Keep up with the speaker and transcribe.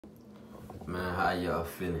Man, how y'all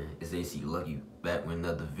feeling? It's AcLucky back with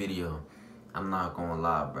another video. I'm not gonna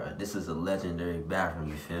lie, bro. This is a legendary bathroom,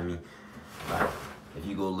 you feel me? Like, if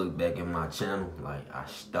you go look back in my channel, like, I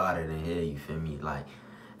started in here, you feel me? Like,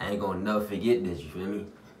 I ain't gonna never forget this, you feel me?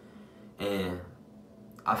 And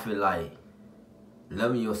I feel like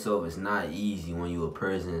loving yourself is not easy when you're a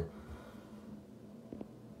person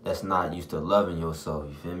that's not used to loving yourself,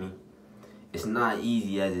 you feel me? It's not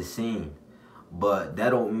easy as it seems, but that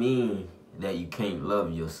don't mean that you can't love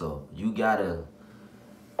yourself. You gotta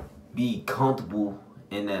be comfortable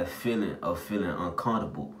in that feeling of feeling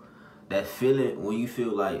uncomfortable. That feeling when you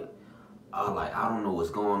feel like I don't know what's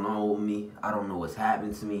going on with me. I don't know what's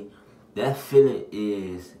happening to me. That feeling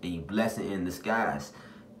is a blessing in disguise.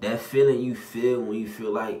 That feeling you feel when you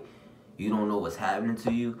feel like you don't know what's happening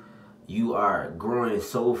to you. You are growing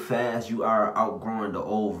so fast. You are outgrowing the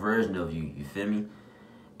old version of you. You feel me?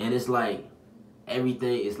 And it's like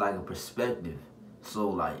everything is like a perspective. So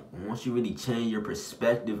like once you really change your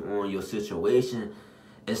perspective on your situation,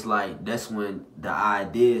 it's like that's when the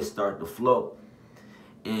ideas start to flow.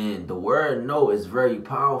 And the word no is very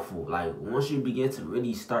powerful. Like once you begin to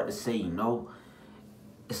really start to say no,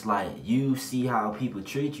 it's like you see how people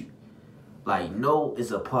treat you. Like no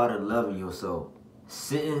is a part of loving yourself.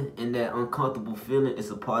 Sitting in that uncomfortable feeling is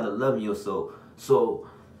a part of loving yourself. So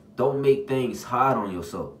don't make things hard on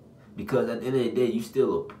yourself. Because at the end of the day, you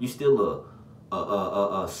still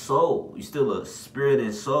a soul. You still a spirit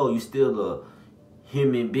and soul. You still a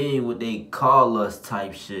human being, what they call us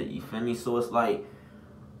type shit. You feel me? So it's like,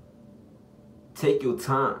 take your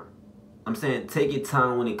time. I'm saying take your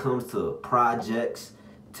time when it comes to projects.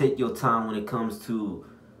 Take your time when it comes to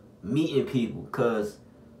meeting people. Because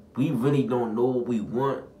we really don't know what we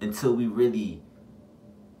want until we really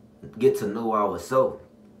get to know ourselves.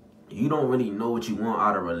 You don't really know what you want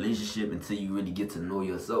out of a relationship until you really get to know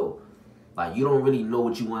yourself. Like, you don't really know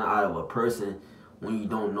what you want out of a person when you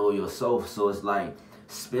don't know yourself. So it's like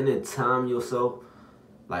spending time with yourself,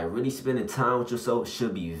 like really spending time with yourself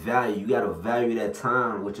should be valued. You got to value that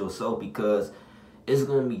time with yourself because it's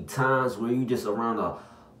going to be times where you just around a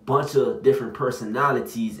bunch of different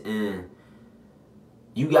personalities and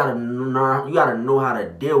you got to know how to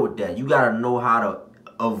deal with that. You got to know how to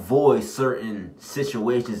avoid certain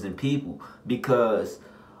situations and people, because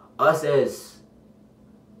us as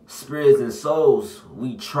spirits and souls,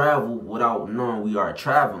 we travel without knowing we are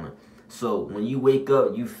traveling. So when you wake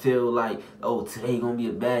up, you feel like, oh, today gonna be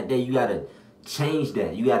a bad day. You gotta change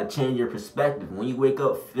that. You gotta change your perspective. When you wake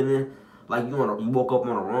up feeling like you woke up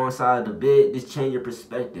on the wrong side of the bed, just change your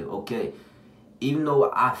perspective. Okay, even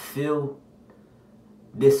though I feel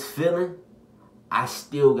this feeling, I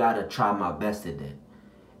still gotta try my best today.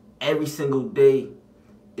 Every single day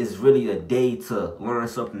is really a day to learn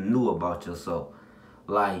something new about yourself.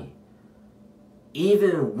 Like,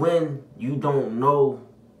 even when you don't know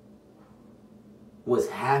what's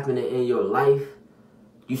happening in your life,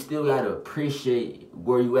 you still got to appreciate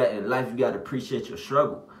where you at in life. You got to appreciate your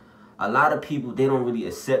struggle. A lot of people, they don't really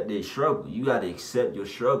accept their struggle. You got to accept your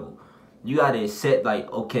struggle. You got to accept,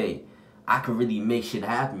 like, okay, I can really make shit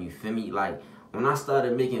happen, you feel me? Like, when I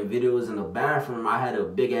started making videos in the bathroom, I had a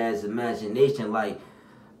big-ass imagination, like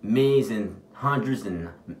millions and hundreds and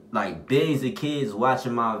like billions of kids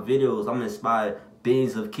watching my videos. I'm inspired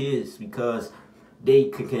billions of kids because they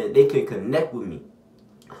can connect with me.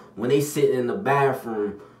 When they sit in the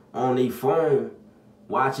bathroom on their phone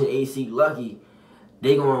watching AcLucky,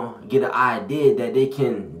 they gonna get an idea that they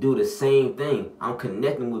can do the same thing. I'm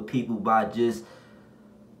connecting with people by just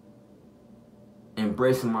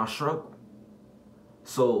embracing my struggle.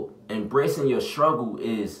 So embracing your struggle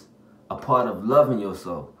is a part of loving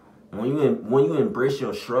yourself. When you embrace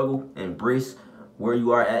your struggle, embrace where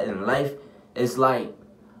you are at in life, it's like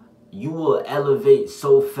you will elevate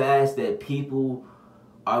so fast that people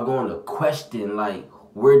are going to question, like,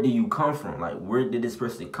 where do you come from? Like, where did this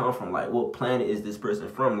person come from? Like, what planet is this person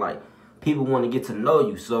from? Like, people want to get to know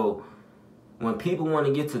you. So when people want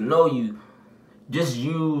to get to know you, just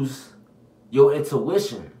use your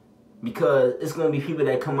intuition. Because it's going to be people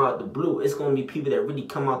that come out the blue. It's going to be people that really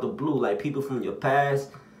come out the blue. Like people from your past.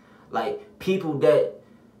 Like people that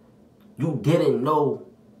you didn't know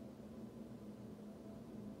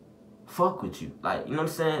fuck with you. Like, you know what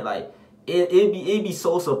I'm saying? Like, it'd be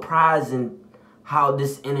so surprising how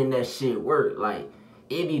this internet shit work. Like,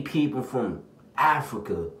 it'd be people from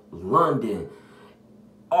Africa, London,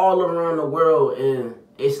 all around the world. And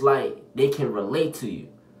it's like they can relate to you.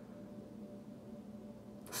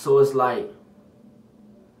 So it's like,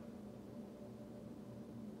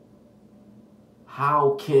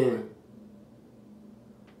 how can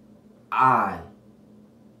I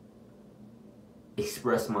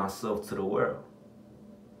express myself to the world?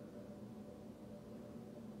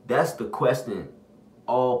 That's the question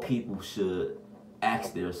all people should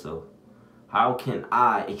ask themselves. How can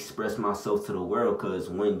I express myself to the world? Because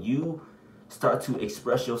when you start to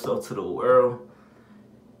express yourself to the world,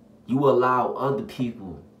 you allow other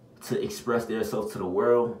people to express themselves to the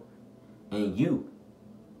world, and you're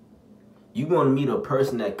going to meet a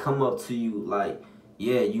person that come up to you like,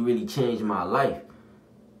 yeah, you really changed my life.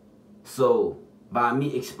 So by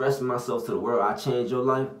me expressing myself to the world, I changed your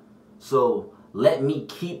life. So let me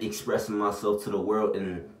keep expressing myself to the world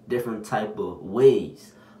in different type of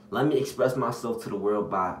ways. Let me express myself to the world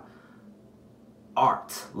by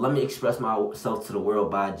art. Let me express myself to the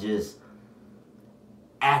world by just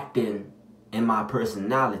acting in my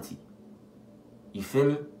personality. You feel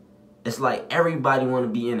me? It's like everybody want to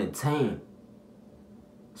be entertained.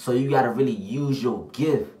 So you got to really use your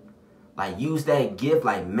gift. Like, use that gift,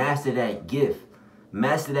 like master that gift.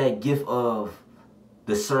 Master that gift of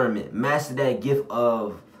discernment. Master that gift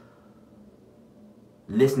of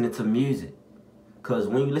listening to music. Because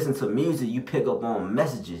when you listen to music, you pick up on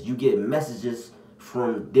messages. You get messages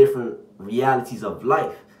from different realities of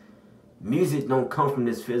life. Music don't come from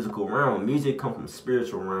this physical realm. Music comes from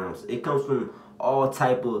spiritual realms. It comes from all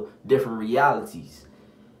type of different realities.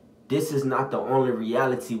 This is not the only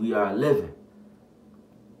reality we are living.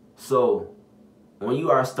 So when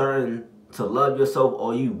you are starting to love yourself,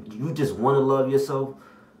 or you just want to love yourself,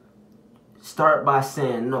 start by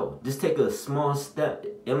saying no. Just take a small step.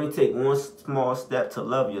 It only take one small step to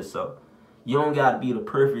love yourself. You don't gotta be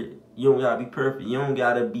perfect. You don't gotta be perfect. You don't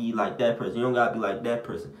gotta be like that person. You don't gotta be like that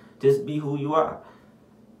person. Just be who you are.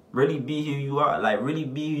 Really be who you are. Like, really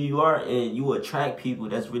be who you are, and you attract people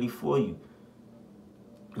that's really for you.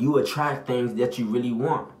 You attract things that you really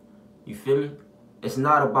want. You feel me? It's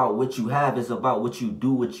not about what you have. It's about what you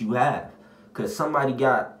do what you have. Because somebody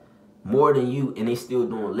got more than you and they still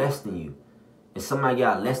doing less than you. And somebody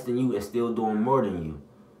got less than you and still doing more than you.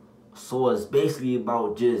 So it's basically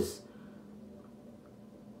about just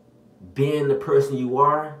being the person you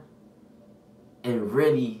are and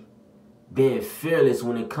really being fearless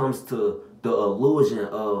when it comes to the illusion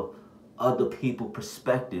of other people's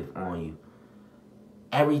perspective on you.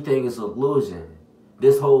 Everything is illusion.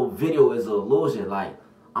 This whole video is an illusion. Like,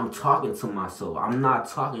 I'm talking to myself. I'm not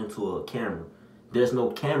talking to a camera. There's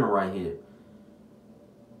no camera right here.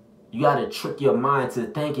 You gotta trick your mind to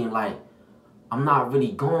thinking like, I'm not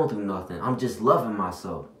really going through nothing. I'm just loving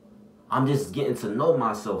myself. I'm just getting to know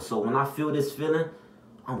myself. So when I feel this feeling,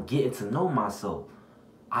 I'm getting to know myself.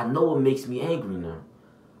 I know what makes me angry now.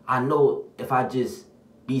 I know if I just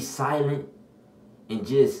be silent and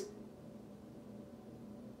just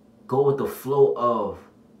go with the flow of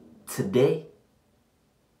today,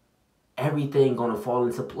 everything gonna fall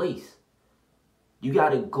into place. You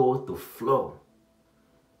gotta go with the flow.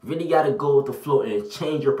 Really gotta go with the flow and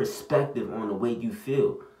change your perspective on the way you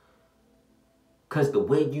feel. Because the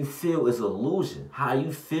way you feel is an illusion. How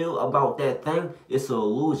you feel about that thing is an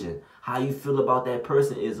illusion. How you feel about that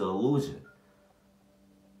person is an illusion.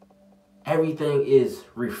 Everything is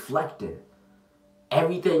reflecting.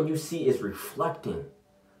 Everything you see is reflecting.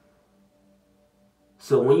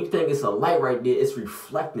 So when you think it's a light right there, it's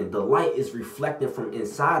reflecting. The light is reflecting from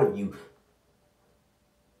inside of you. You know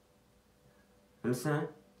what I'm saying?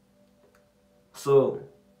 So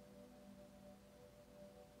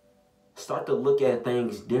start to look at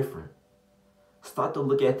things different. Start to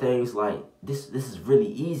look at things like, this is really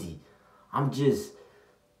easy. I'm just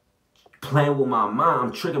playing with my mind.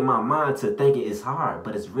 I'm tricking my mind to thinking it's hard,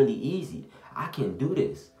 but it's really easy. I can do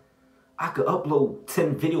this. I could upload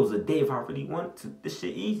 10 videos a day if I really wanted to. This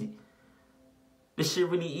shit easy. This shit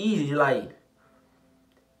really easy. Like,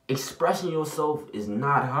 expressing yourself is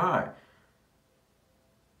not hard.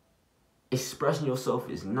 Expressing yourself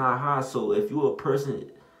is not hard. So if you're a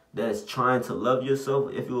person that's trying to love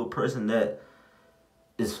yourself, if you're a person that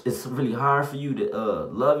it's really hard for you to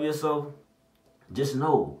love yourself, just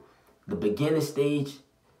know the beginning stage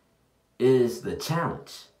is the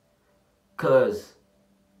challenge. Because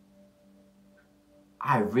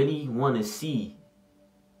I really want to see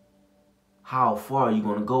how far you're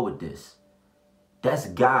going to go with this. That's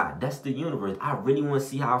God. That's the universe. I really want to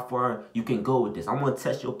see how far you can go with this. I want to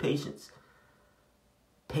test your patience.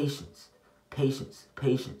 Patience. Patience.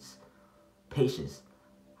 Patience. Patience.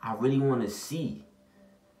 I really want to see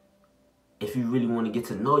if you really want to get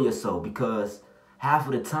to know yourself, because half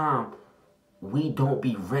of the time we don't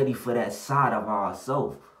be ready for that side of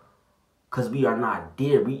ourselves. Because we are not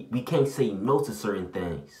there. We can't say no to certain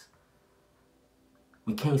things.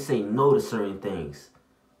 We can't say no to certain things.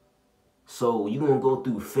 So you're going to go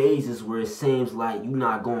through phases where it seems like you're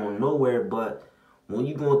not going nowhere, but when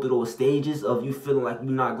you're going through those stages of you feeling like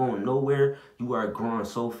you're not going nowhere, you are growing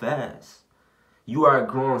so fast. You are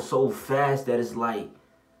growing so fast that it's like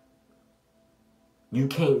you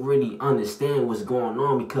can't really understand what's going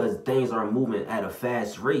on because things are moving at a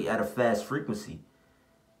fast rate, at a fast frequency.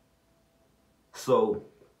 So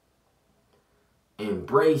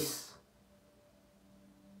embrace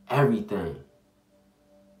everything,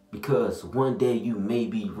 because one day you may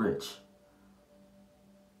be rich.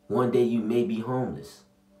 One day you may be homeless.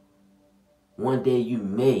 One day you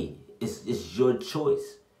may. It's your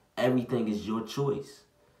choice. Everything is your choice.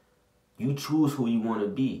 You choose who you want to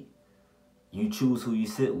be. You choose who you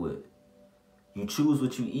sit with. You choose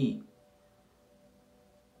what you eat. You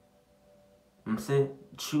know what I'm saying?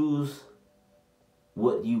 Choose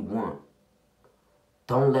what you want.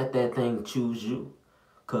 Don't let that thing choose you.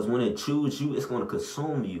 Because when it chooses you, it's going to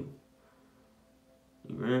consume you.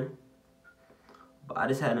 You know? But I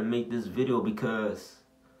just had to make this video because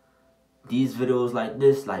these videos like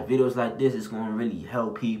this, is going to really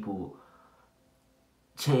help people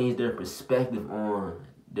change their perspective on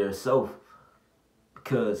their self.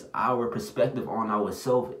 Because our perspective on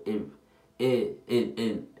ourselves, it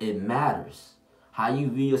matters. How you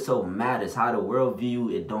view yourself matters. How the world view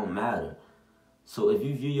you, it don't matter. So if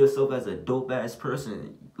you view yourself as a dope ass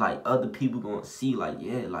person, like other people gonna see like,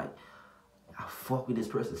 yeah, like I fuck with this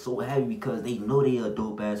person so heavy because they know they a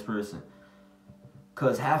dope ass person.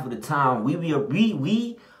 Cause half of the time we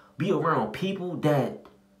be around people that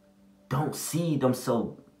don't see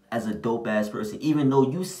themselves as a dope ass person, even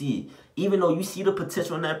though you see it. Even though you see the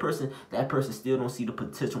potential in that person still don't see the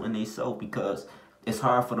potential in themselves because it's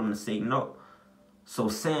hard for them to say no. So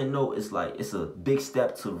saying no is like, it's a big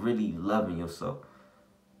step to really loving yourself.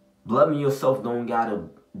 Loving yourself don't gotta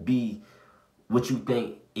be what you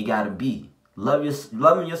think it gotta be.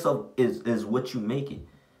 Loving yourself is what you make it.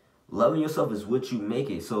 Loving yourself is what you make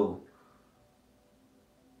it. So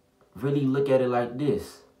really look at it like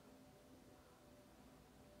this.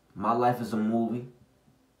 My life is a movie.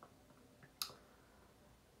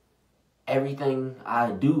 Everything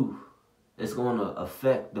I do is going to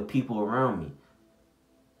affect the people around me.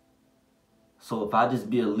 So if I just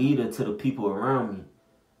be a leader to the people around me,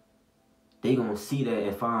 they going to see that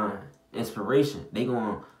and find inspiration.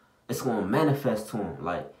 It's going to manifest to them.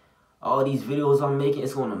 Like, all these videos I'm making,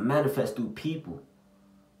 it's going to manifest through people.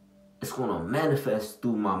 It's going to manifest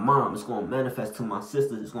through my mom. It's going to manifest to my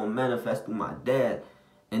sisters. It's going to manifest through my dad.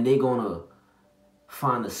 And they're going to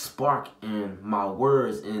find a spark in my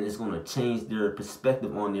words, and it's going to change their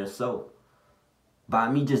perspective on their self. By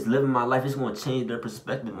me just living my life, it's going to change their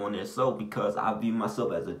perspective on their self because I view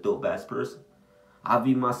myself as a dope-ass person. I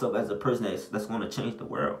view myself as a person that's going to change the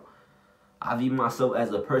world. I view myself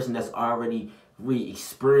as a person that's already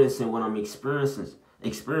re-experiencing what I'm experiencing.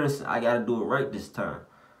 I got to do it right this time.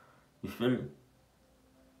 You feel me?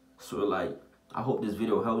 So, like, I hope this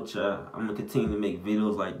video helped y'all. I'm going to continue to make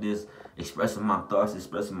videos like this, expressing my thoughts,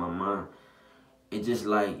 expressing my mind. It's just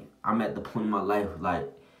like, I'm at the point in my life, like,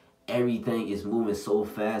 everything is moving so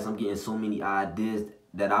fast. I'm getting so many ideas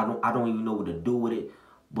that I don't even know what to do with it,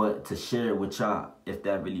 but to share it with y'all, if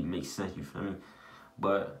that really makes sense, you feel me?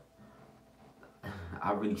 But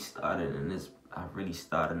I really started in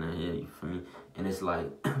here, you feel me? And it's like,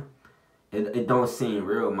 it don't seem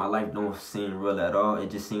real. My life don't seem real at all. It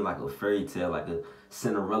just seemed like a fairy tale, like a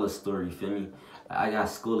Cinderella story, you feel me? I got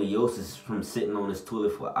scoliosis from sitting on this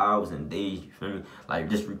toilet for hours and days, you feel me? Like,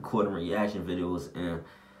 just recording reaction videos, and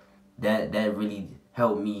that really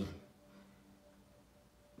helped me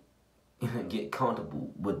get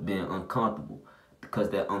comfortable with being uncomfortable. Because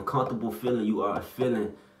that uncomfortable feeling you are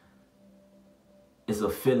feeling is a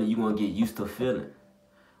feeling you're going to get used to feeling.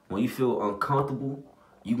 When you feel uncomfortable,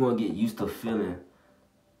 you're going to get used to feeling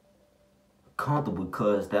comfortable,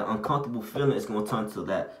 because that uncomfortable feeling is going to turn to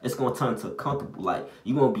that. It's going to turn to comfortable. Like,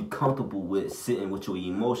 you're going to be comfortable with sitting with your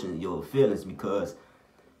emotions, your feelings, because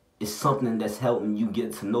it's something that's helping you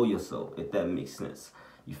get to know yourself, if that makes sense.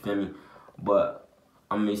 You feel me? But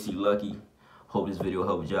I'm AcLucky. Hope this video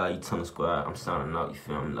helped y'all. You tell me subscribe. I'm signing out. You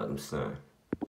feel me? Like I'm saying.